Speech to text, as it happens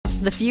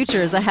The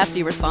future is a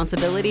hefty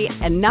responsibility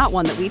and not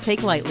one that we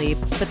take lightly,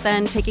 but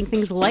then taking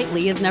things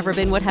lightly has never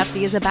been what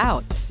Hefty is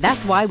about.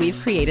 That's why we've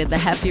created the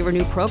Hefty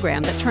Renew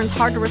program that turns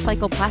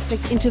hard-to-recycle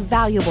plastics into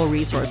valuable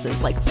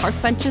resources like park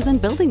benches and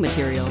building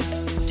materials.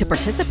 To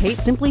participate,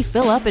 simply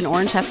fill up an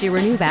orange Hefty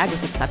Renew bag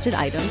with accepted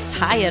items,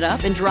 tie it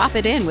up, and drop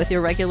it in with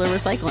your regular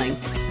recycling.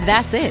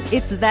 That's it.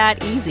 It's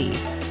that easy.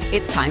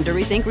 It's time to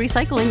rethink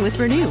recycling with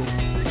Renew.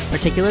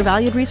 Particular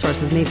valued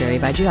resources may vary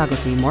by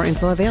geography. More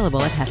info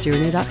available at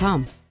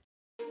heftyrenew.com.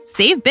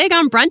 Save big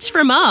on brunch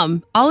for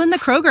mom, all in the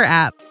Kroger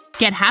app.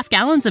 Get half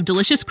gallons of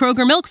delicious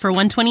Kroger milk for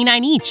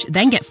 $1.29 each.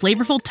 Then get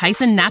flavorful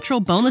Tyson natural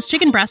boneless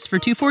chicken breasts for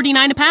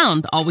 $2.49 a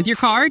pound, all with your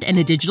card and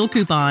a digital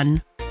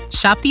coupon.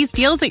 Shop these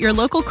deals at your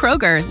local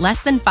Kroger,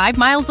 less than 5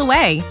 miles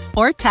away.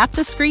 Or tap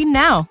the screen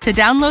now to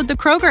download the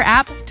Kroger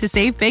app to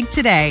save big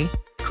today.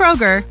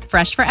 Kroger,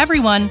 fresh for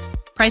everyone.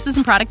 Prices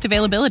and product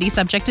availability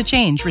subject to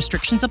change.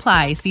 Restrictions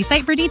apply. See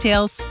site for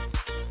details.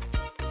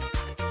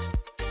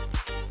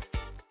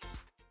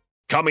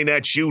 Coming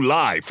at you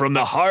live from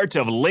the heart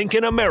of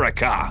Lincoln,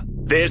 America.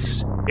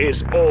 This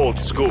is Old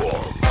School,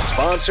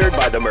 sponsored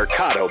by the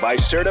Mercado by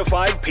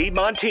Certified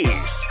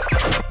Piedmontese.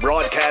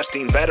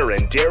 Broadcasting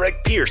veteran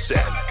Derek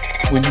Pearson.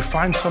 When you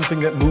find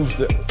something that moves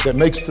that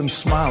makes them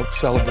smile,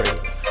 celebrate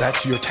it.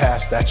 That's your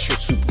task. That's your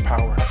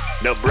superpower.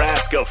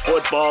 Nebraska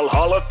Football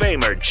Hall of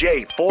Famer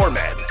Jay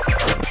Foreman.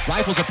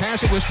 Rifles a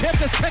pass. It was tipped.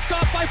 It's picked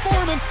off by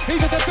Foreman.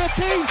 He's at the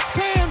 15,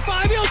 10,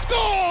 5. He'll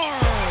score!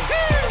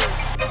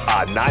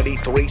 On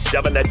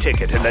 93.7 The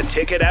Ticket and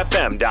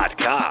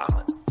theticketfm.com.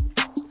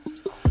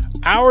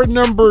 Hour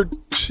number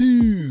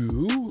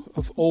 2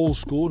 of Old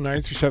School,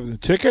 93.7 The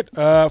Ticket.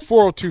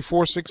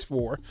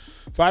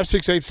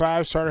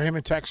 402-464-5685, Starter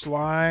Heyman text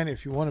line.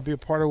 If you want to be a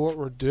part of what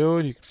we're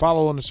doing, you can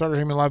follow on the Starter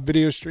Heyman live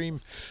video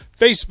stream,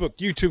 Facebook,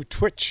 YouTube,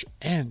 Twitch,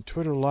 and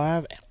Twitter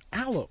live, and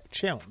Allo,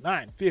 channel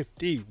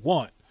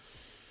 951.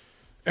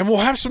 And we'll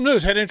have some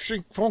news. Had an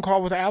interesting phone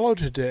call with Allo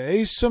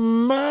today.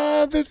 Some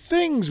other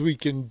things we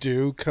can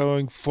do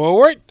going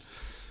forward.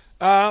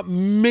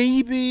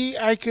 Maybe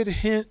I could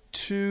hint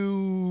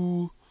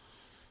to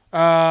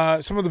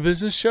some of the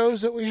business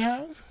shows that we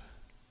have.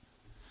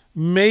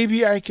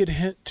 Maybe I could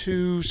hint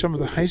to some of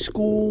the high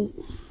school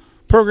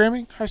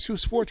programming, high school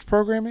sports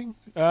programming.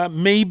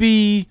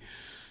 Maybe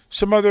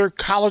some other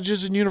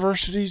colleges and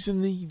universities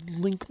in the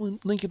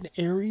Lincoln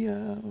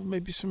area.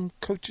 Maybe some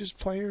coaches,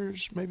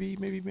 players. Maybe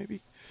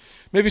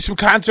some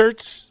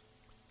concerts.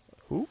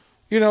 Ooh.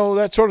 You know,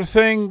 that sort of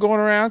thing going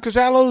around. Because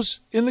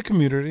Allo's in the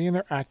community and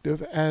they're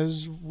active,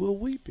 as will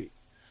we be.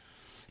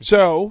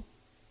 So,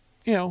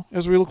 you know,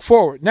 as we look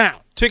forward.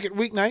 Now, ticket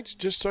weeknights,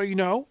 just so you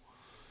know.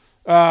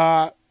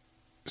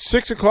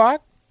 6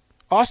 o'clock.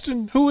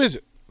 Austin, who is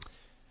it?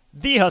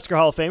 The Husker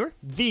Hall of Famer,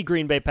 the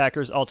Green Bay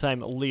Packers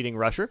all-time leading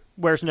rusher,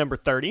 wears number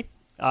 30.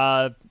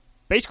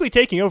 Basically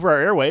taking over our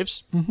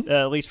airwaves,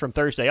 at least from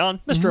Thursday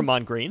on, Mr.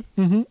 Amon Green.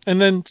 Mm-hmm.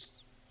 And then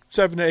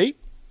 7 to 8.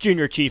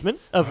 Junior Achievement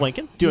of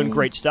Lincoln, doing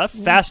great stuff.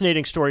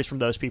 Fascinating stories from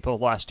those people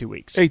the last 2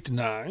 weeks. 8 to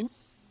 9.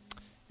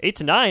 8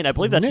 to 9, I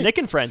believe that's Nick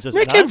and Friends,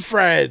 isn't it? Nick and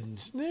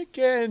Friends. Nick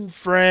and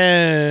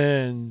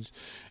Friends.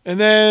 And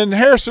then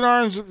Harrison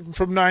Arns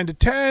from 9 to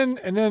 10.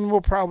 And then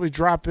we'll probably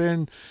drop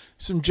in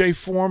some Jay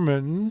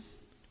Foreman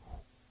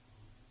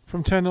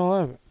from 10 to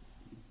 11.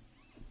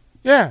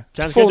 Yeah.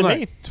 Sounds good to night.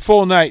 me. It's a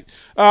full night.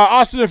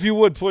 Austin, if you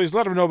would, please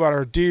let them know about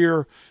our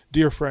dear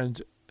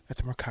friends at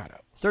the Mercado.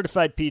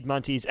 Certified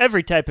Piedmontese,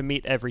 every type of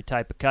meat, every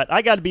type of cut.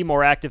 I got to be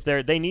more active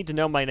there. They need to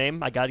know my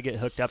name. I got to get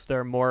hooked up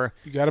there more.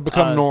 You got to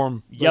become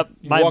Norm. Yep.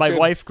 My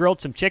wife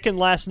grilled some chicken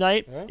last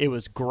night. Yeah. It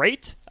was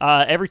great.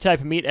 Every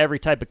type of meat, every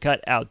type of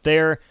cut out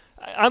there.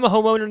 I'm a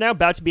homeowner now,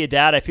 about to be a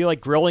dad. I feel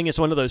like grilling is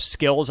one of those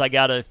skills I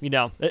got to,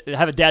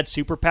 have a dad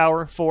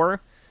superpower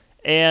for.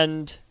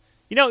 And,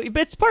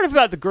 it's part of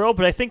about the grill,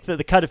 but I think that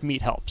the cut of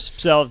meat helps.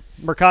 So,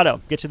 Mercado,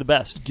 get you the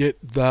best. Get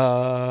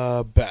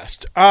the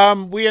best.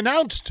 We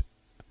announced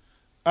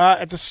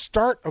at the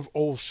start of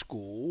Old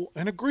School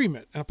an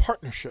agreement and a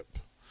partnership,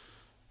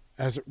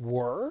 as it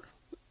were,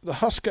 the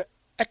Husker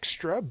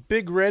Extra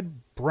Big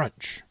Red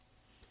Brunch.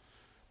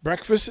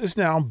 Breakfast is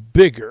now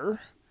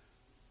bigger,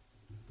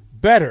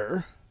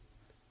 better,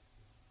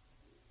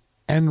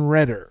 and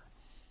redder.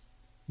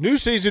 New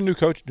season, new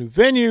coach, new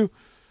venue.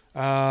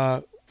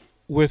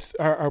 With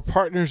our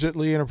partners at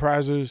Lee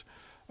Enterprises.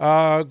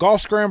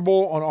 Golf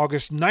Scramble on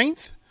August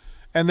 9th.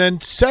 And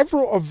then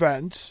several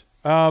events.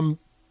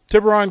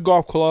 Tiburon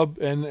Golf Club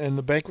and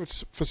the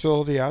banquet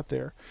facility out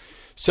there.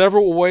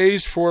 Several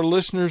ways for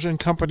listeners and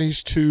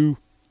companies to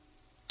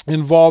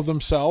involve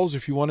themselves.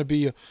 If you want to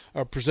be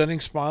a presenting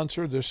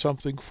sponsor, there's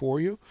something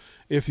for you.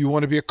 If you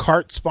want to be a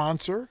cart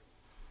sponsor,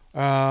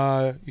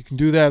 you can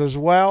do that as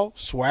well.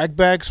 Swag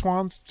bag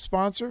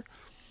sponsor.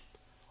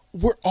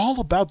 We're all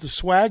about the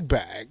swag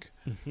bag.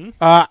 Mm-hmm.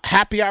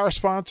 Happy hour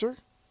sponsor.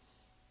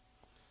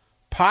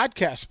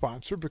 Podcast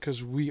sponsor,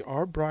 because we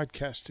are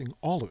broadcasting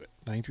all of it.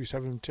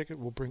 937 Ticket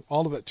will bring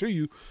all of it to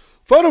you.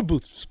 Photo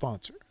booth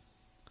sponsor.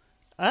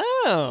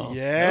 Oh.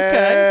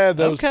 Yeah.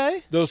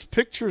 Okay. Those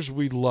pictures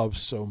we love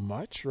so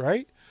much,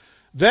 right?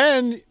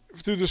 Then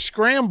through the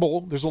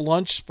scramble, there's a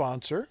lunch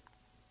sponsor,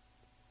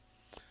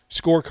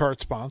 scorecard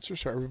sponsor,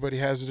 so everybody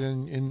has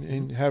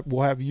it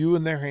we'll have you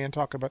in their hand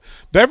talking about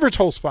beverage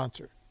hole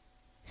sponsor.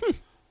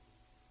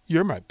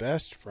 You're my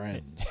best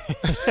friends.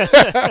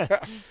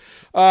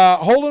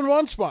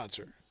 Hole-in-one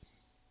sponsor.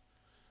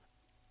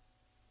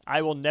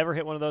 I will never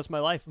hit one of those in my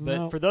life,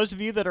 but for those of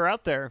you that are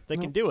out there, they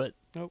can do it.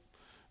 Nope.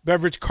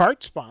 Beverage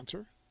cart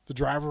sponsor, the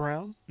drive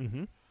around.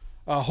 Mm-hmm.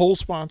 Hole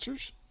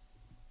sponsors.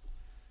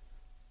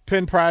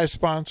 Pin prize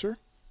sponsor.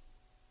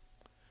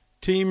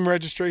 Team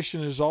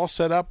registration is all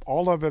set up.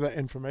 All of that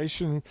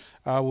information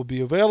will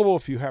be available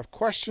if you have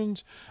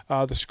questions.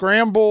 The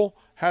Scramble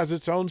has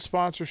its own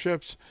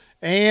sponsorships,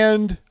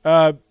 and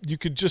you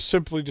could just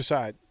simply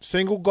decide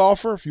single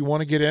golfer if you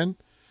want to get in,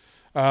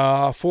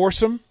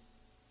 foursome,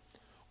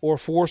 or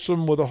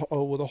foursome with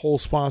a whole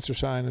sponsor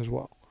sign as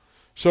well.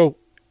 So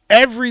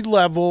every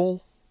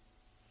level,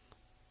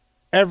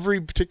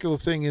 every particular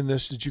thing in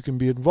this that you can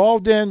be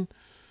involved in,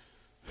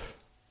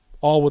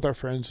 all with our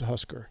friends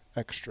Husker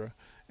Extra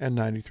and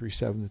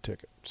 93.7 The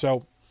Ticket.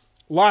 So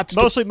lots.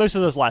 Most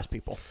of those last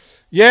people.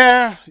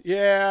 Yeah.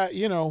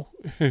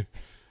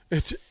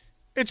 It's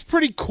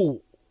pretty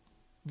cool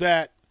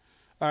that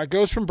it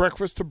goes from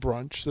breakfast to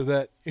brunch, so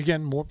that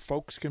again more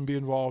folks can be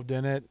involved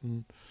in it,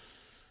 and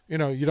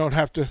you don't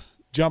have to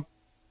jump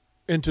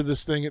into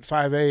this thing at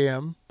 5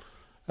 a.m.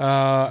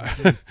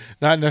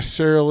 Not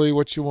necessarily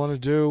what you want to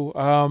do.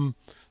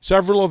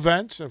 Several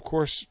events, of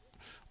course,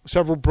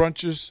 several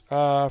brunches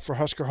for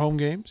Husker home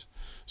games.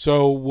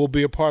 So we'll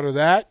be a part of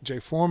that. Jay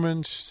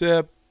Foreman,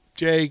 Sip,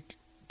 Jake,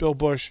 Bill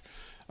Bush,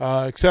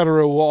 et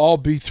cetera, will all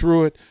be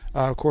through it.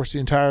 Of course, the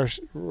entire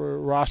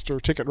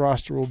ticket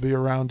roster will be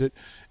around it.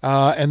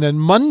 And then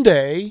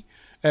Monday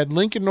at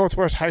Lincoln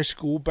Northwest High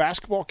School,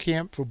 basketball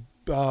camp for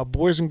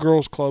Boys and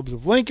Girls Clubs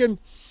of Lincoln.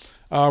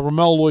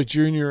 Ramel Lloyd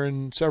Jr.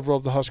 and several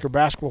of the Husker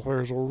basketball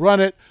players will run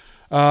it.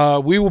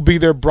 We will be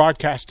there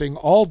broadcasting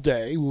all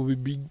day. We will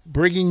be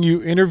bringing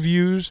you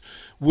interviews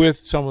with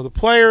some of the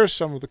players,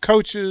 some of the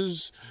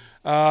coaches,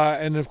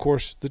 and, of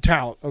course, the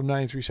talent of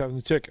 93.7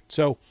 The Ticket.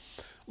 So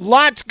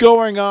lots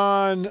going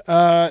on.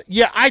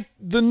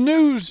 The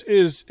news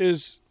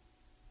is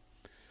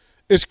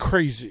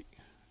crazy.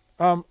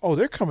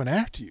 They're coming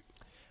after you.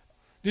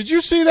 Did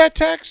you see that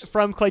text?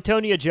 From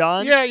Claytonia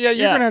John? Yeah, you're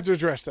going to have to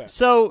address that.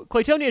 So,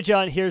 Claytonia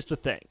John, here's the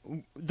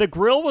thing. The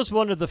grill was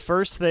one of the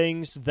first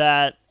things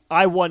that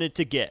I wanted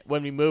to get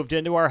when we moved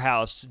into our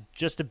house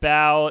just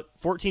about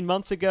 14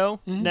 months ago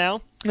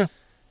now. Yeah.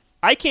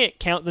 I can't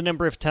count the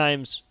number of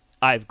times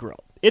I've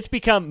grilled. It's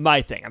become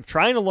my thing. I'm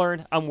trying to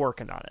learn. I'm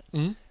working on it.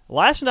 Mm-hmm.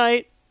 Last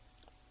night,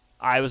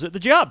 I was at the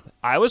job.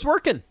 I was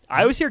working.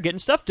 I was here getting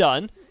stuff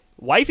done.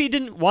 Wifey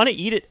didn't want to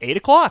eat at 8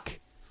 o'clock.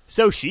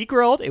 So she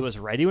grilled. It was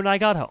ready when I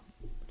got home.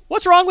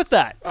 What's wrong with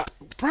that?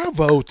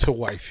 Bravo to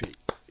Wifey.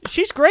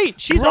 She's great.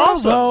 She's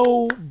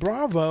awesome.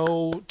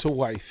 Bravo to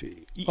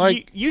Wifey.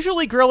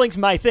 Usually grilling's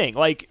my thing.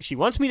 Like, she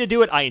wants me to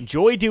do it. I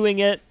enjoy doing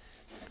it.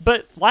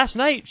 But last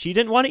night, she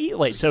didn't want to eat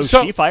late. So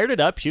she fired it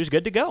up. She was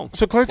good to go.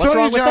 So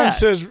Claytonia John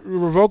says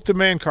revoke the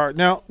man card.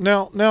 Now,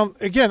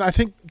 again, I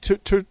think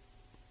to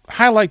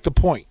highlight the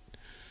point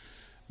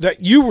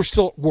that you were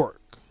still at work.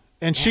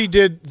 And she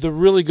did the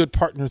really good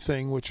partner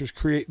thing, which was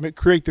create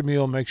the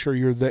meal, make sure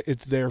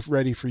it's there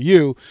ready for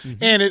you,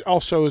 and it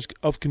also is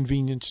of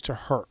convenience to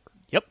her.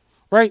 Yep.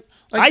 Right.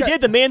 I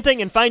did the man thing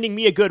in finding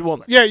me a good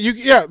woman. Yeah.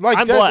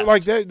 I'm blessed.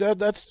 Like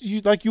that's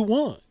you. Like you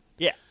won.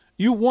 Yeah.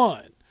 You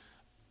won.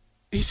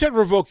 He said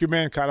revoke your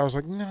man card. I was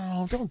like,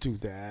 no, don't do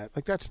that.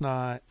 Like that's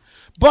not.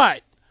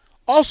 But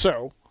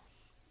also,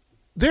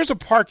 there's a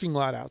parking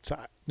lot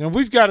outside. Now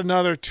we've got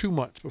another 2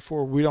 months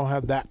before we don't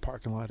have that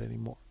parking lot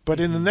anymore. But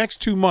in the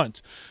next 2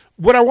 months,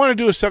 what I want to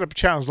do is set up a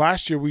challenge.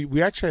 Last year,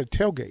 we actually had a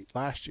tailgate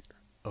last year.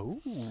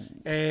 Oh.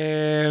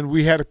 And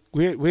we had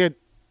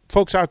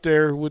folks out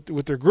there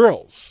with their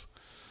grills.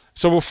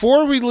 So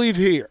before we leave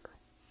here,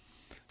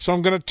 so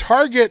I'm going to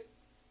target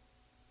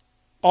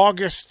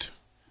August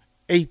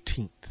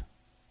 18th,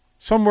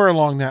 somewhere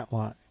along that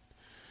line.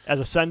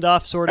 As a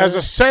send-off, sort of? As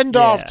a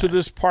send-off to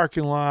this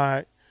parking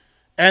lot.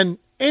 And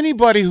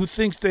anybody who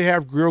thinks they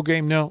have grill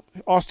game, no,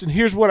 Austin,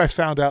 here's what I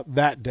found out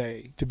that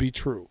day to be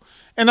true.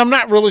 And I'm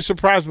not really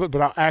surprised,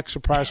 but I'll act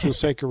surprised for the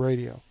sake of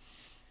radio.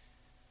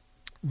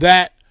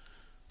 That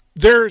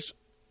there's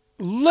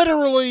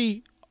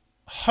literally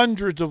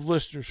hundreds of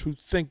listeners who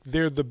think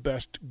they're the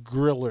best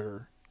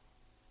griller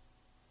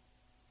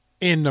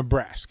in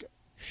Nebraska.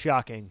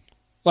 Shocking.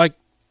 Like,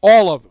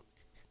 all of them.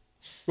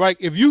 Like,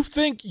 if you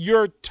think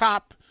you're a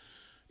top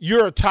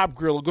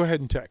griller, go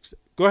ahead and text it.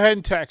 Go ahead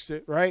and text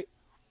it, right?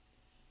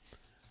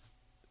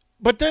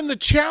 But then the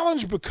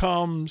challenge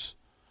becomes,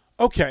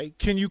 okay,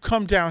 can you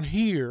come down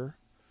here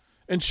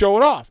and show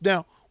it off?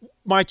 Now,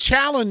 my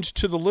challenge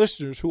to the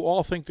listeners who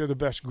all think they're the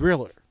best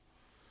griller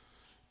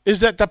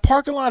is that the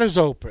parking lot is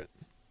open.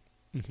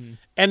 Mm-hmm.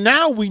 And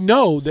now we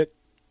know that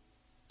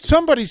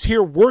somebody's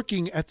here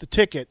working at the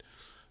Ticket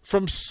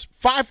from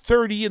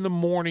 5:30 in the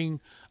morning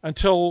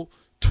until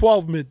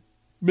 12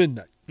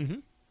 midnight. Mm-hmm.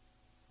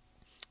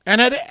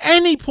 And at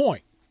any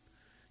point,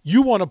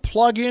 you want to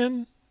plug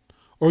in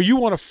or you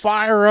want to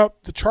fire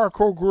up the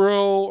charcoal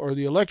grill or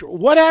the electric,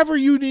 whatever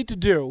you need to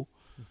do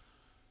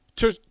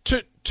to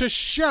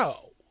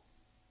show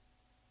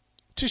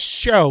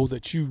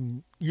that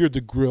you're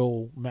the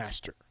grill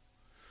master.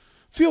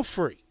 Feel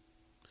free.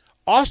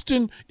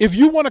 Austin, if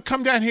you want to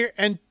come down here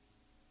and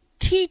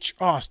teach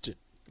Austin,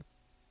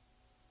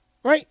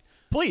 right?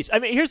 Please. I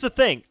mean, here's the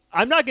thing.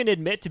 I'm not going to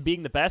admit to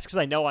being the best because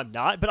I know I'm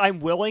not, but I'm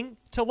willing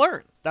to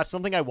learn. That's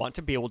something I want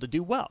to be able to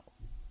do well.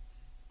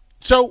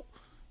 So,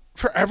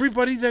 for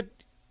everybody that,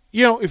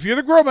 if you're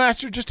the grill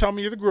master, just tell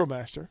me you're the grill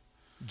master.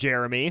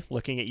 Jeremy,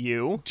 looking at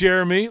you.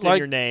 Jeremy, it's in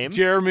your name.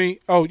 Jeremy,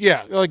 oh,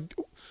 yeah.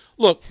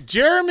 Look,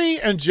 Jeremy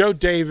and Joe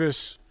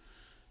Davis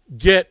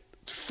get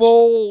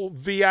full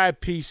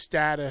VIP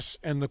status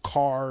and the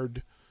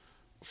card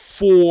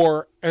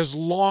for as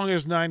long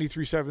as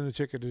 93.7 The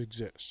Ticket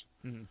exists.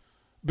 Mm-hmm.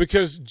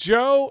 Because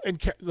Joe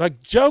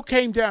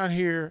came down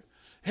here,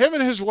 him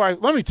and his wife,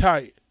 let me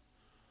tell you,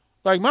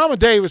 Mama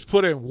Davis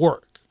put in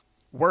work.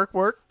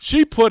 Work.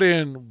 She put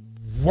in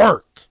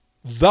work,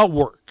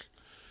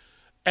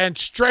 and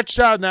stretched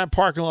out in that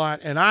parking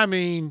lot. And I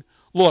mean,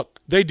 look,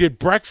 they did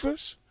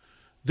breakfast,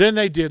 then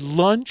they did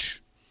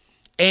lunch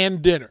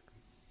and dinner.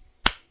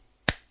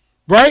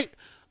 Right?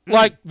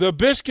 Like the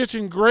biscuits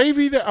and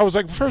gravy. That I was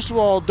like, first of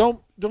all,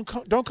 don't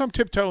come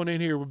tiptoeing in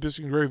here with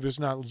biscuits and gravy. It's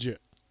not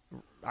legit.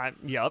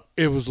 Yep.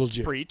 It was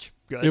legit. Preach.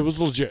 Good. It was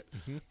legit.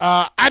 Mm-hmm.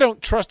 I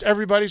don't trust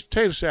everybody's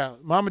potato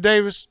salad. Mama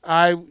Davis,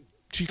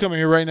 she coming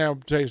here right now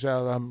with potato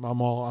salad.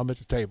 I'm at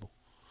the table.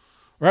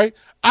 Right?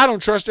 I don't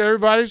trust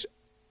everybody's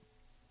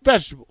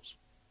vegetables.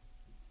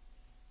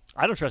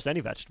 I don't trust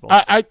any vegetables.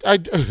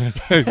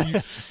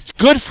 It's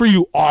good for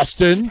you,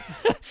 Austin.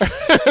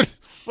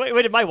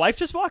 Wait, did my wife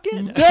just walk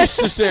in?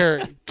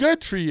 Necessary.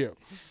 Good for you.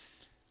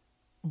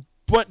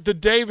 But the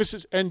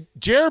Davises, and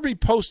Jeremy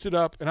posted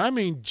up, and I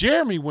mean,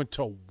 Jeremy went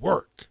to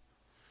work.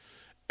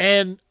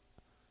 And,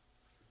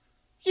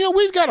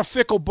 we've got a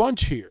fickle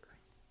bunch here.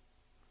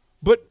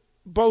 But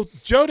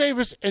both Joe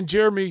Davis and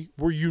Jeremy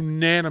were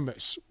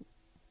unanimous.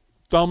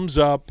 Thumbs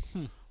up,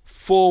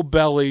 full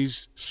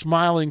bellies,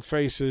 smiling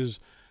faces,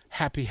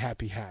 happy,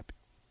 happy, happy.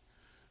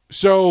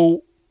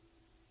 So,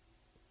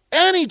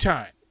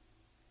 anytime,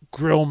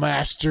 grill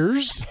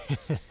masters,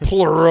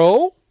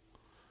 plural,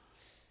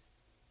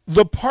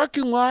 the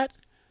parking lot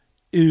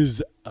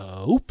is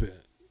open.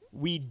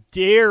 We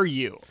dare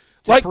you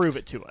to prove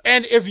it to us.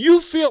 And if you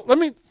feel,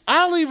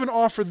 I'll even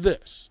offer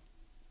this.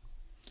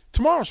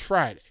 Tomorrow's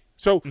Friday.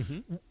 So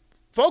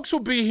folks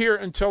will be here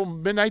until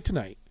midnight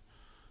tonight.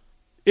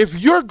 If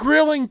you're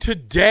grilling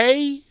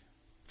today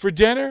for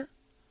dinner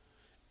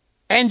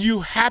and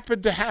you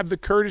happen to have the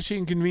courtesy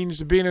and convenience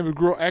of being able to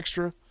grill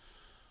extra,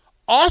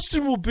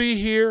 Austin will be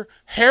here.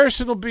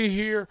 Harrison will be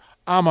here.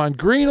 Amon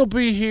Green will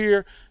be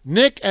here.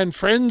 Nick and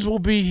friends will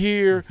be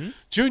here.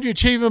 Junior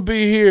Chief will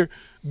be here.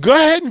 Go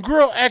ahead and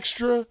grill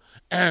extra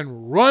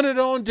and run it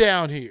on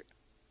down here.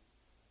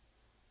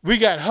 We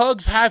got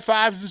hugs, high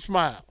fives, and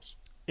smiles.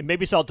 And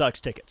maybe sell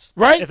Ducks tickets.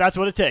 Right? If that's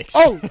what it takes.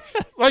 Oh,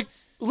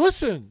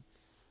 listen.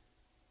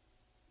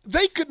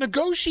 They could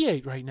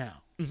negotiate right now.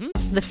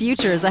 The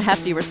future is a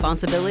hefty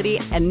responsibility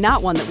and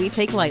not one that we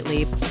take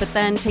lightly. But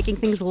then taking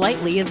things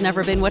lightly has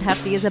never been what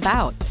Hefty is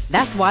about.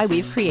 That's why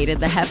we've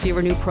created the Hefty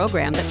Renew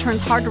program that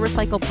turns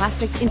hard-to-recycle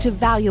plastics into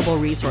valuable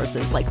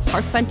resources like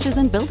park benches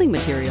and building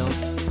materials.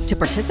 To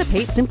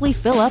participate, simply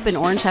fill up an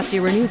orange Hefty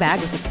Renew bag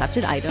with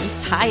accepted items,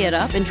 tie it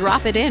up, and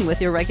drop it in with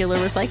your regular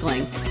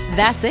recycling.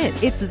 That's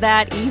it. It's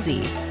that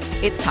easy.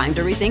 It's time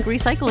to rethink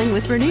recycling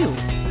with Renew.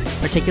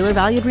 Particular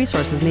valued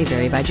resources may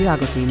vary by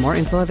geography. More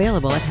info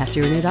available at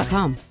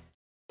heftyrenew.com.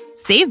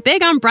 Save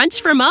big on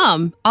brunch for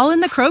mom, all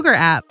in the Kroger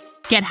app.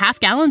 Get half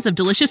gallons of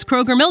delicious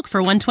Kroger milk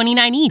for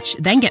 $1.29 each.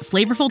 Then get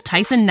flavorful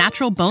Tyson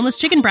natural boneless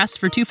chicken breasts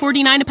for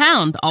 $2.49 a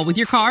pound, all with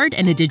your card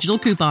and a digital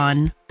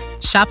coupon.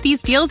 Shop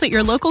these deals at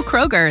your local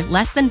Kroger,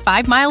 less than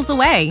 5 miles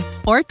away.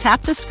 Or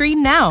tap the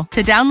screen now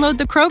to download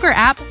the Kroger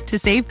app to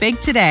save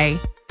big today.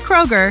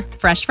 Kroger,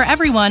 fresh for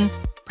everyone.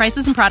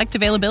 Prices and product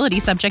availability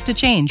subject to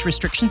change.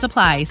 Restrictions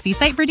apply. See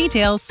site for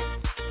details.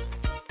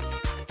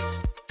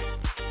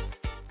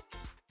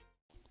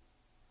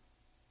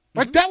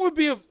 That would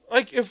be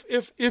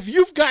if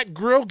you've got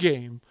grill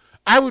game,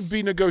 I would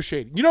be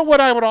negotiating. You know what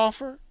I would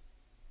offer?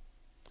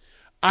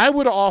 I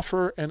would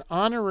offer an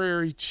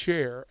honorary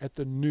chair at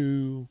the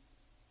new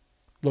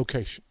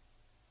location.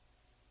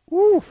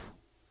 Ooh.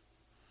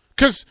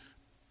 Because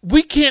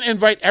we can't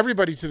invite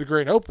everybody to the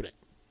grand opening.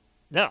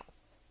 No.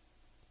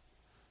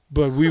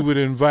 But we would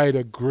invite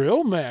a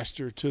grill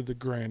master to the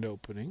grand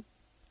opening.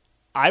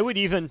 I would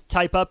even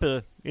type up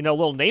a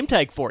little name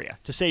tag for you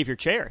to save your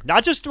chair.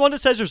 Not just one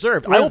that says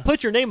reserved. I will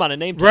put your name on a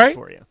name tag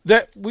for you.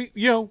 That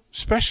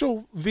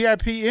special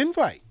VIP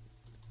invite.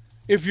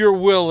 If you're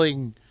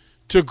willing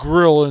to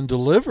grill and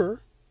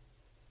deliver.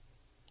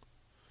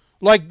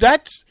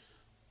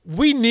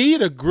 We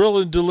need a grill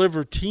and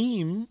deliver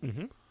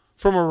team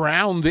from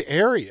around the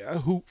area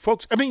who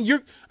folks, I mean,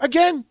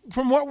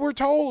 from what we're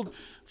told,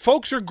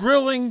 folks are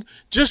grilling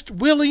just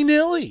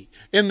willy-nilly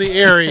in the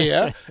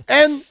area.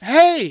 And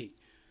hey,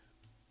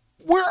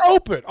 we're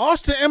open.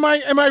 Austin, am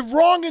I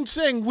wrong in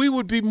saying we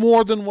would be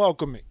more than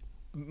welcoming?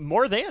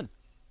 More than.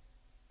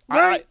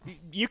 Right.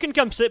 You can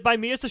come sit by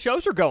me as the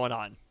shows are going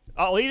on.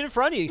 I'll eat in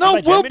front of you.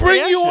 No, we'll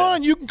bring you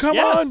on. You can come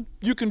Yeah. on.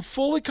 You can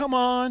fully come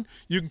on.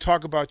 You can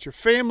talk about your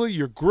family,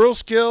 your grill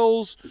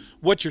skills,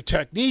 what your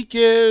technique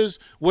is,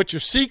 what your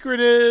secret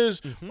is,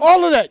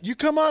 all of that. You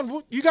come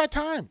on. You got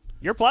time.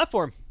 Your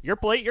platform. Your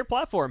plate, your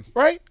platform.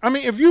 Right? I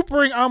mean, if you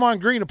bring Amon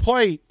Green a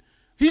plate,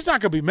 he's not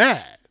going to be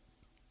mad.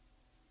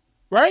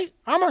 Right?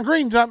 Amon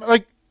Green's not,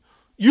 like,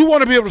 you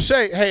want to be able to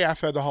say, hey, I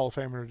fed the Hall of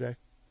Famer today.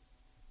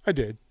 I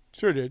did.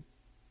 Sure did.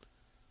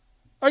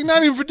 Like,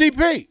 not even for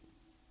DP.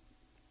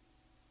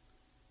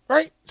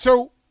 Right?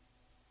 So,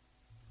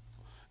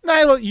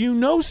 Nyla, you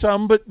know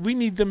some, but we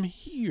need them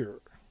here.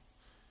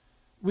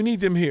 We need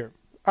them here.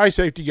 Eye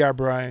safety guy,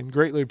 Brian.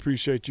 Greatly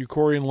appreciate you.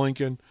 Corey and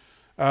Lincoln.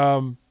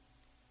 Yeah.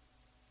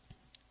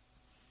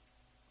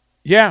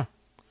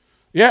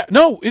 Yeah.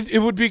 No,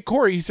 it would be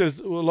Corey. He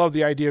says, love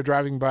the idea of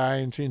driving by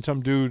and seeing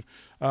some dude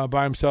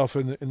by himself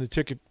in the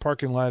ticket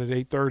parking lot at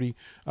 8:30,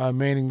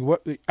 manning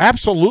what?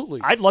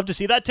 Absolutely. I'd love to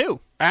see that too.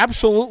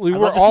 Absolutely.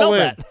 We're all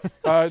in.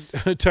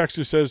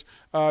 Texter says,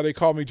 they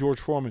call me George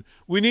Foreman.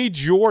 We need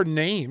your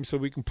name so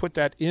we can put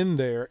that in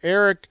there.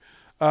 Eric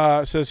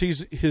says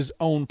he's his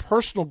own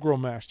personal grill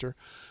master.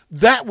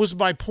 That was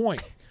my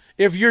point.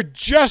 If you're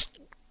just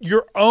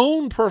your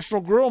own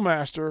personal grill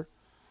master,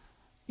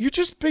 you're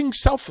just being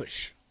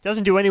selfish.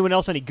 Doesn't do anyone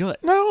else any good.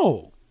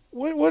 No.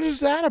 What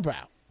is that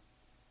about?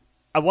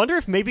 I wonder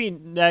if maybe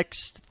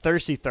next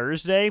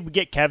Thursday we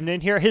get Kevin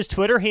in here. His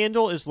Twitter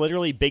handle is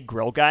literally Big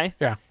Grill Guy.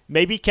 Yeah.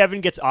 Maybe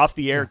Kevin gets off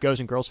the air, goes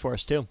and grills for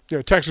us too. Yeah.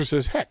 Texter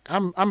says, heck,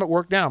 I'm at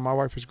work now. My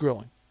wife is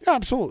grilling. Yeah,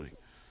 absolutely.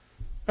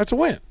 That's a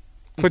win.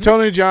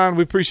 Tony and John,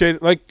 we appreciate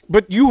it.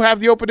 But you have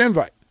the open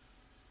invite.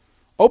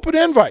 Open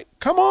invite.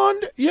 Come on.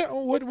 Yeah.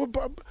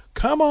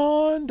 Come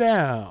on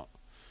down.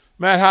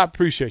 Matt Hop,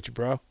 appreciate you,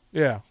 bro.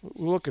 Yeah,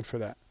 we're looking for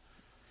that.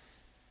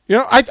 You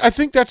know, I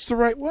think that's the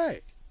right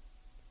way.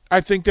 I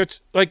think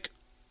that's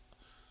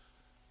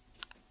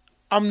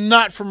I'm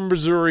not from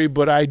Missouri,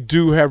 but I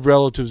do have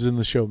relatives in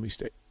the Show Me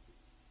State.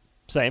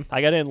 Same.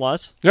 I got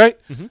in-laws. Right?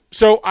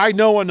 So I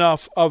know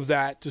enough of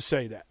that to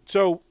say that.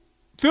 So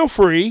feel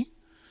free.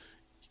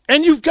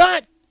 And you've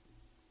got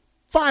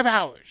 5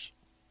 hours.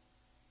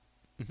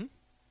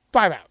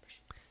 5 hours.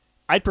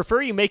 I'd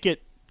prefer you make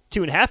it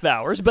 2.5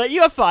 hours, but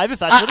you have 5 if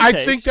that's what it takes.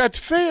 I think that's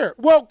fair.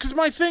 Well, because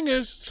my thing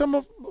is, some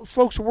of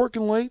folks are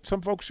working late.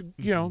 Some folks,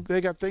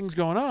 they got things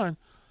going on.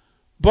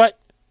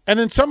 And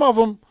then some of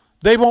them,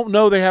 they won't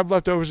know they have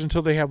leftovers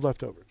until they have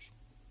leftovers.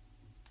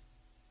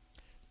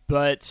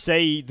 But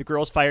say the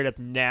girl's fired up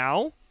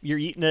now, you're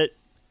eating at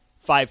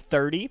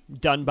 5:30,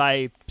 done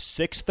by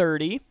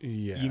 6:30.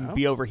 Yeah. You can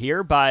be over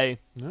here by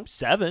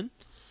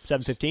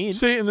 7:15.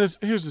 See, and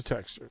here's the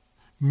texter.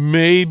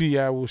 Maybe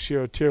I will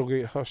share a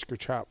tailgate Husker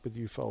chop with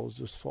you fellas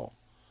this fall.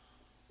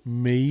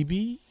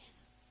 Maybe?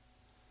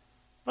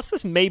 What's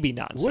this maybe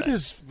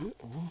nonsense?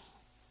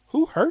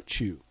 Who hurt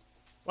you?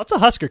 What's a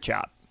Husker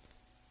chop?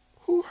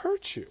 Who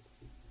hurt you?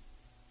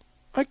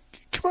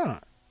 Come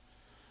on.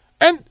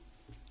 And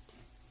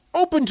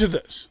open to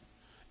this.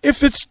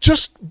 If it's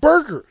just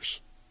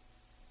burgers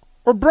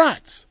or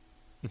brats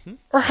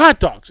or hot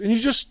dogs, and you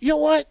just, you know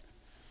what?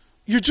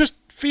 You're just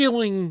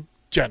feeling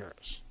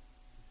generous.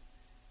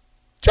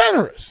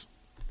 Generous.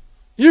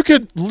 You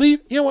could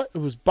leave. You know what? It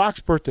was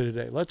Bach's birthday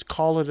today. Let's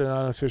call it an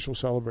unofficial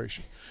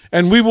celebration.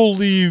 And we will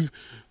leave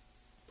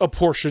a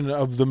portion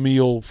of the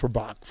meal for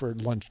Bach for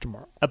lunch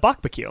tomorrow. A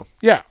barbecue.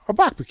 Yeah, a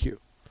barbecue.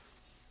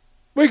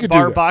 We could do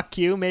that.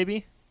 Barbecue,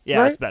 maybe? Yeah,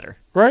 Right? that's better.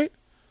 Right?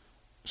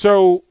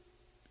 So,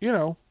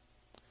 yeah,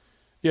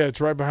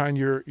 it's right behind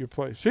your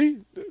place. See?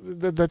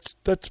 That's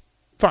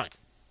fine.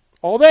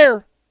 All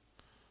there.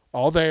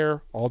 All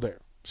there. All there.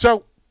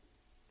 So,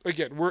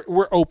 again,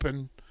 we're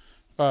open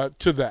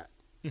to that.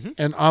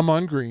 And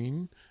Amon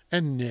Green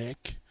and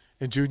Nick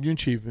and Junior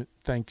Achievement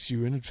thanks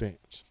you in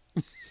advance.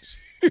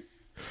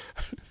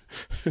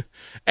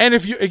 And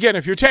if you're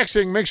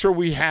texting, make sure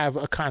we have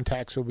a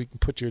contact so we can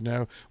put you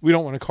now. We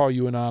don't want to call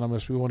you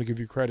anonymous. We want to give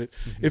you credit.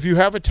 If you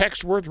have a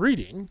text worth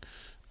reading,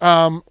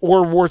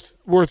 or worth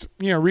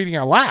reading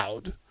out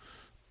loud,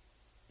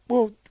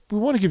 well, we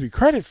want to give you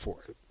credit for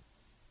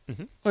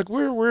it. Like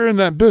we're in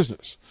that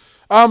business.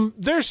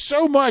 There's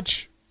so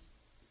much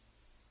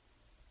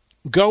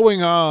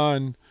going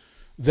on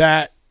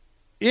that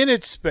in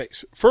its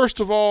space. First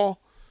of all,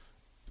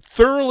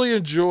 thoroughly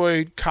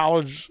enjoyed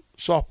college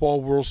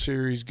softball World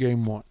Series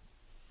Game 1.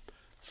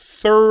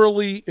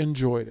 Thoroughly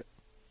enjoyed it.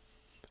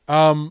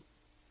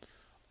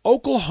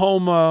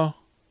 Oklahoma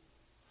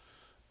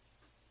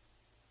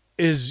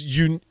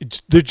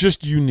they're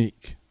just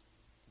unique.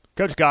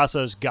 Coach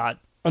Gasso's got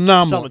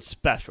Anomaly. something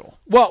special.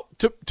 Well,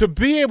 to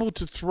be able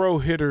to throw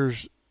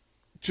hitters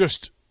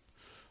just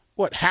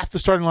half the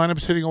starting lineup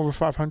is hitting over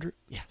 500?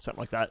 Yeah, something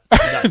like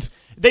that.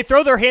 They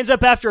throw their hands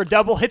up after a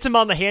double, hits them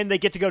on the hand, they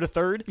get to go to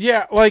third.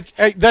 Yeah,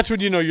 that's when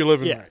you know you're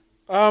living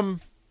right.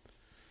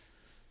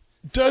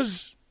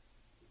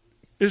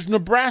 Is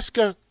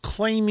Nebraska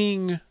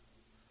claiming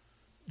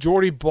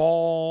Jordy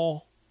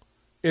Ball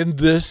in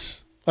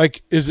this?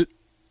 Like, is it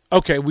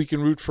okay? We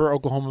can root for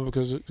Oklahoma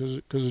because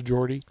of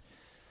Jordy.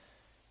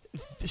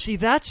 See,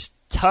 that's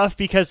tough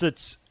because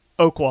it's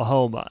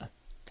Oklahoma.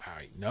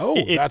 I know.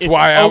 That's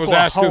why I was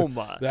asking.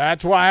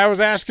 That's why I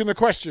was asking the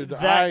question.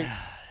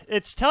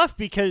 It's tough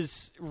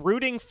because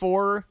rooting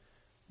for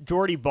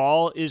Jordy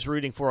Ball is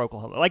rooting for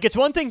Oklahoma. Like, it's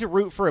one thing to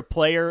root for a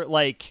player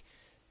like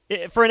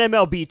for an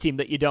MLB team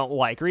that you don't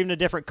like, or even a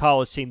different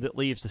college team that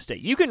leaves the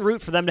state. You can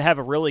root for them to have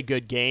a really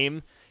good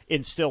game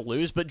and still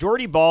lose, but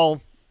Jordy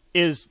Ball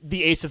is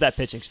the ace of that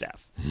pitching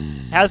staff.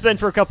 Has been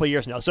for a couple of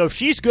years now. So if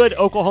she's good,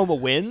 Oklahoma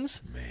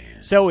wins.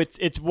 Man. So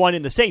it's one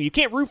and the same. You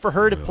can't root for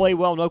her to play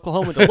well in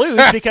Oklahoma to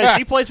lose because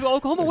she plays well,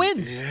 Oklahoma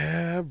wins.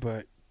 Yeah,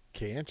 but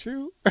can't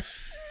you?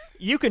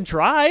 You can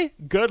try.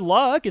 Good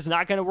luck. It's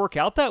not going to work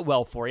out that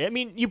well for you. I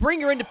mean, you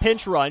bring her into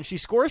pinch run. She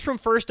scores from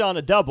first on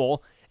a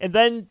double, and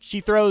then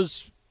she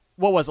throws,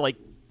 what was it, like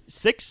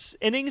 6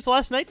 innings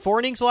last night? 4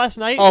 innings last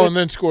night? Oh, and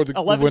then scored the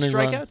 11 winning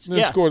strikeouts?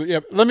 Run.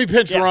 Then let me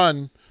pinch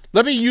run.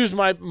 Let me use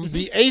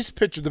the ace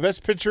pitcher, the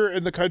best pitcher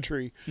in the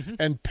country,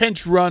 and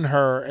pinch run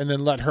her, and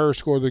then let her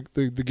score the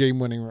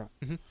game-winning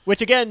run.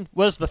 Which, again,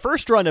 was the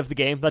first run of the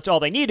game. That's all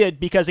they needed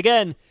because,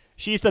 again,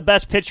 she's the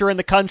best pitcher in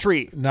the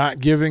country. Not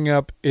giving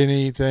up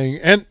anything.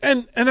 And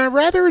I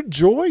rather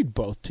enjoyed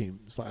both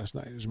teams last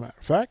night, as a matter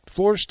of fact.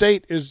 Florida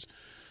State is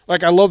 –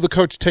 like, I love the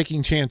coach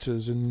taking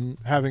chances and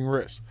having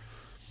risks.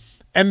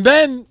 And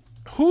then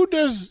who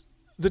does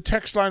the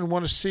text line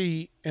want to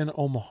see in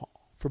Omaha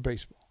for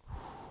baseball?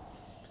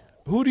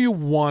 Who do you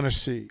want to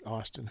see,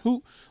 Austin?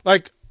 Who,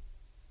 like,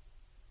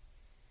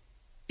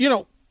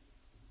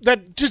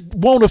 that just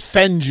won't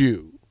offend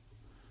you?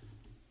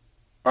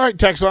 All right,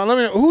 text line, let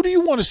me know. Who do you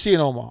want to see in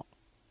Omaha?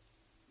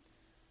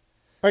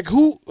 Like,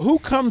 who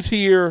comes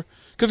here?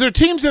 Because there are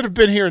teams that have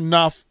been here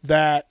enough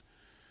that,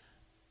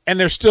 and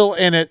they're still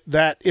in it,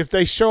 that if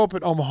they show up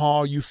at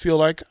Omaha, you feel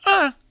like,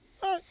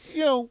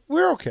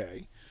 we're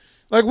okay.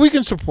 Like, we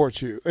can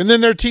support you. And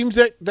then there are teams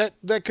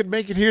that could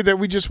make it here that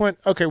we just went,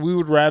 okay, we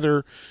would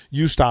rather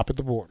you stop at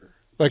the border.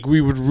 Like, we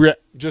would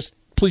just,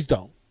 please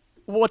don't.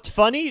 What's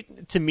funny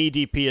to me,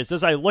 DP, is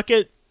as I look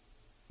at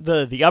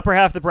the upper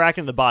half of the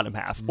bracket and the bottom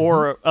half,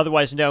 or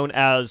otherwise known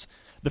as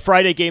the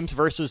Friday games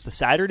versus the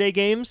Saturday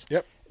games,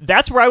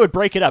 that's where I would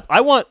break it up.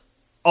 I want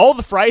all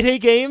the Friday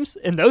games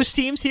and those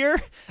teams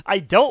here. I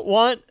don't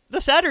want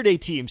the Saturday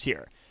teams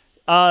here.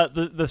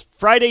 The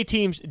Friday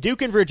teams,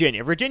 Duke and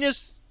Virginia.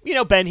 Virginia's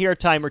been here a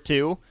time or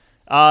two.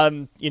 If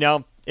I'm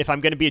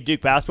going to be a Duke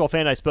basketball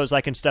fan, I suppose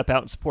I can step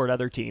out and support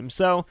other teams.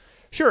 So,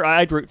 sure,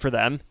 I'd root for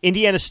them.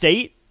 Indiana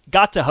State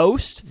got to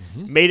host,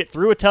 made it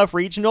through a tough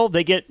regional.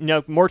 They get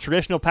more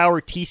traditional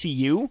power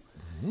TCU.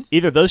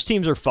 Either of those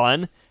teams are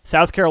fun.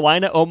 South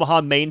Carolina,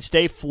 Omaha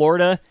mainstay,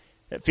 Florida.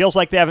 It feels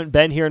like they haven't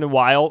been here in a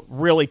while.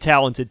 Really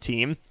talented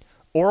team.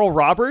 Oral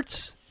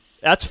Roberts,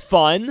 that's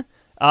fun.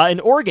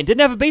 And Oregon didn't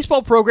have a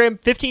baseball program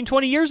 15,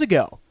 20 years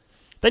ago.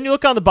 Then you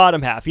look on the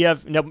bottom half. You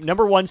have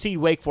number 1 seed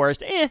Wake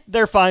Forest.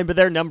 They're fine, but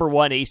they're number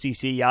 1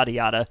 ACC, yada,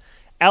 yada.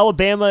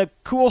 Alabama,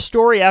 cool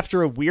story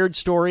after a weird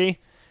story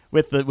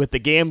with the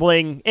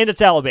gambling, and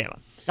it's Alabama.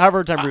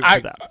 However, I'm rooting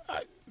for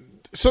that.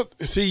 So,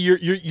 see,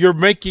 you're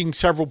making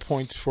several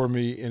points for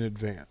me in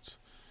advance.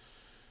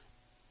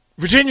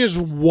 Virginia's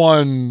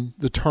won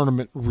the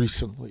tournament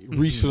recently,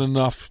 recent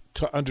enough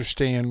to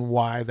understand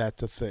why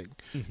that's a thing.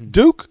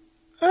 Duke,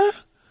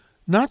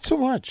 not so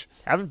much.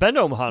 Haven't been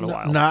to Omaha in a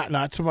while.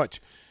 Not so much.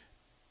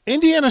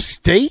 Indiana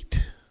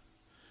State?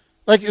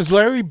 Like, is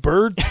Larry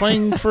Bird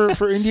playing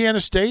for Indiana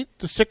State?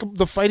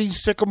 The Fighting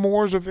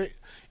Sycamores of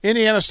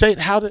Indiana State?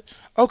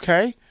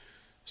 Okay.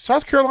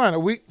 South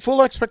Carolina,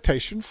 full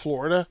expectation.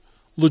 Florida,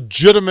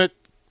 legitimate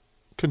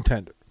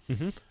contender.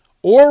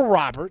 Oral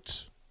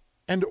Roberts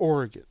and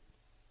Oregon.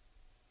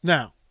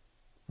 Now,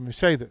 let me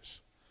say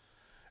this.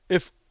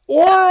 If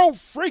Oral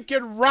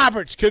freaking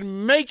Roberts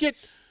can make it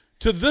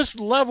to this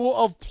level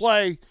of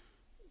play,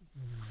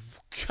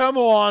 come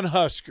on,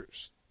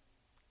 Huskers.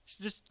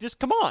 Just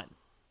come on.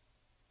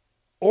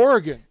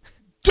 Oregon.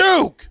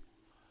 Duke.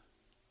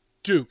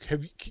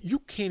 You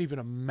can't even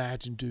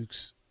imagine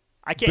Duke's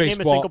I can't name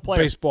a single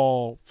player.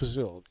 Baseball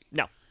facility.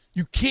 No.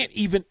 You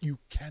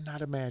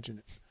cannot imagine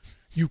it.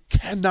 You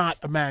cannot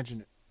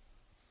imagine it.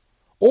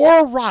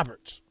 Oral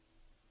Roberts.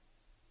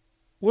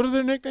 What are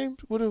their nicknames?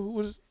 What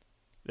is?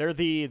 They're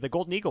the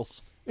Golden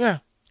Eagles. Yeah.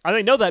 I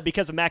only know that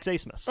because of Max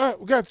Asmus. All right,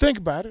 we got to think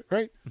about it,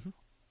 right?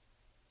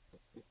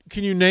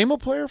 Can you name a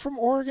player from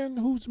Oregon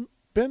who's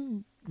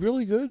been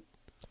really good?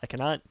 I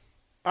cannot.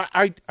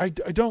 I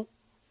don't.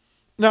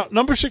 Now,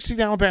 number 16,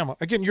 Alabama.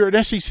 Again, you're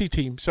an SEC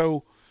team,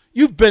 so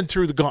you've been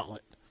through the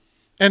gauntlet.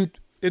 And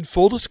in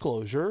full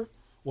disclosure,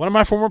 one of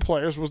my former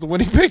players was the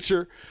winning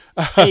pitcher.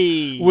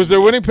 Hey. Was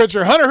their winning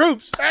pitcher, Hunter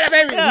Hoops.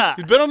 Baby. Yeah.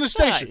 He's been on the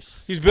station.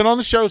 Nice. He's been on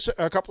the show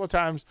a couple of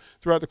times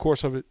throughout the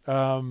course of it.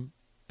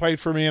 Played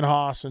for me and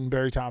Haas and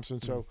Barry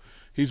Thompson, so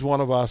he's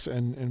one of us,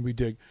 and we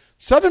dig.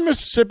 Southern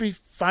Mississippi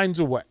finds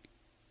a way,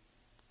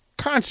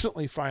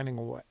 constantly finding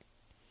a way.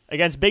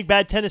 Against Big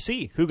Bad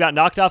Tennessee, who got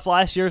knocked off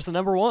last year as the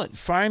number one.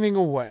 Finding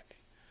a way.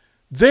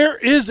 There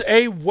is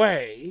a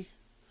way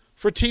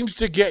for teams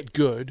to get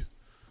good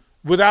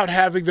without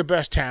having the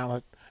best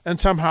talent and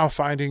somehow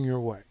finding your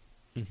way.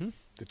 Mm-hmm.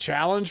 The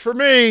challenge for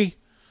me,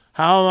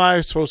 how am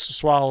I supposed to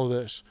swallow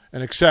this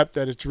and accept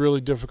that it's really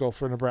difficult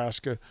for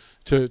Nebraska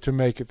to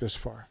make it this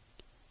far?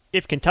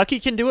 If Kentucky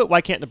can do it,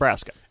 why can't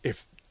Nebraska?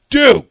 If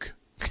Duke,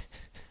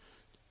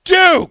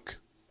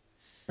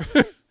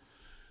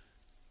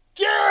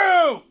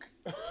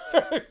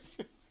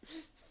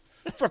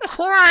 for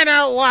crying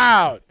out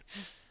loud,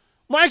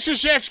 Mike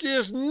Krzyzewski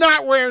is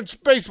not wearing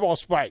baseball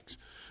spikes.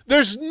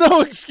 There's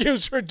no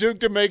excuse for Duke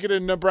to make it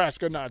in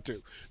Nebraska not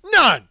to.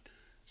 None.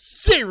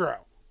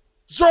 Zero.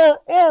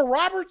 Or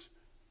Roberts.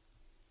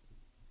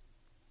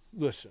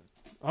 Listen,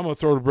 I'm going to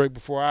throw the break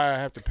before I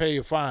have to pay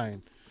a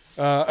fine.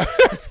 I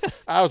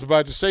was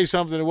about to say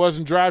something that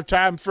wasn't drive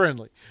time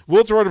friendly.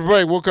 We'll throw the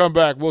break. We'll come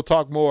back. We'll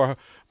talk more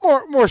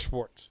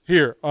sports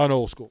here on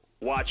Old School.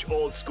 Watch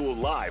Old School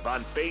live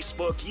on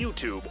Facebook,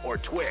 YouTube, or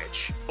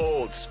Twitch.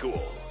 Old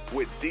School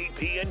with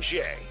DP and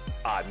J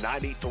on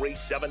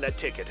 93.7 The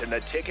Ticket and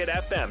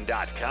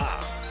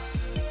theticketfm.com.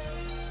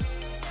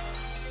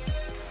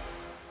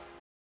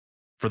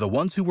 For the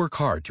ones who work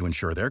hard to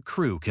ensure their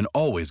crew can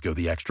always go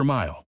the extra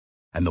mile,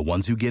 and the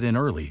ones who get in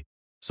early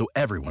so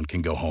everyone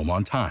can go home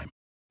on time,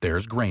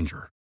 there's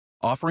Grainger,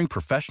 offering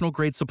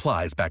professional-grade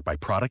supplies backed by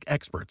product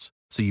experts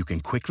so you can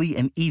quickly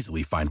and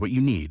easily find what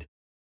you need.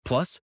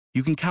 Plus,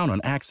 you can count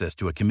on access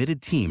to a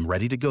committed team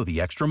ready to go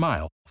the extra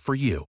mile for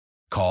you.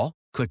 Call,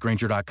 click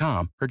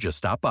Grainger.com, or just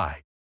stop by.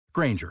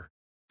 Grainger,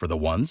 for the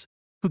ones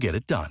who get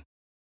it done.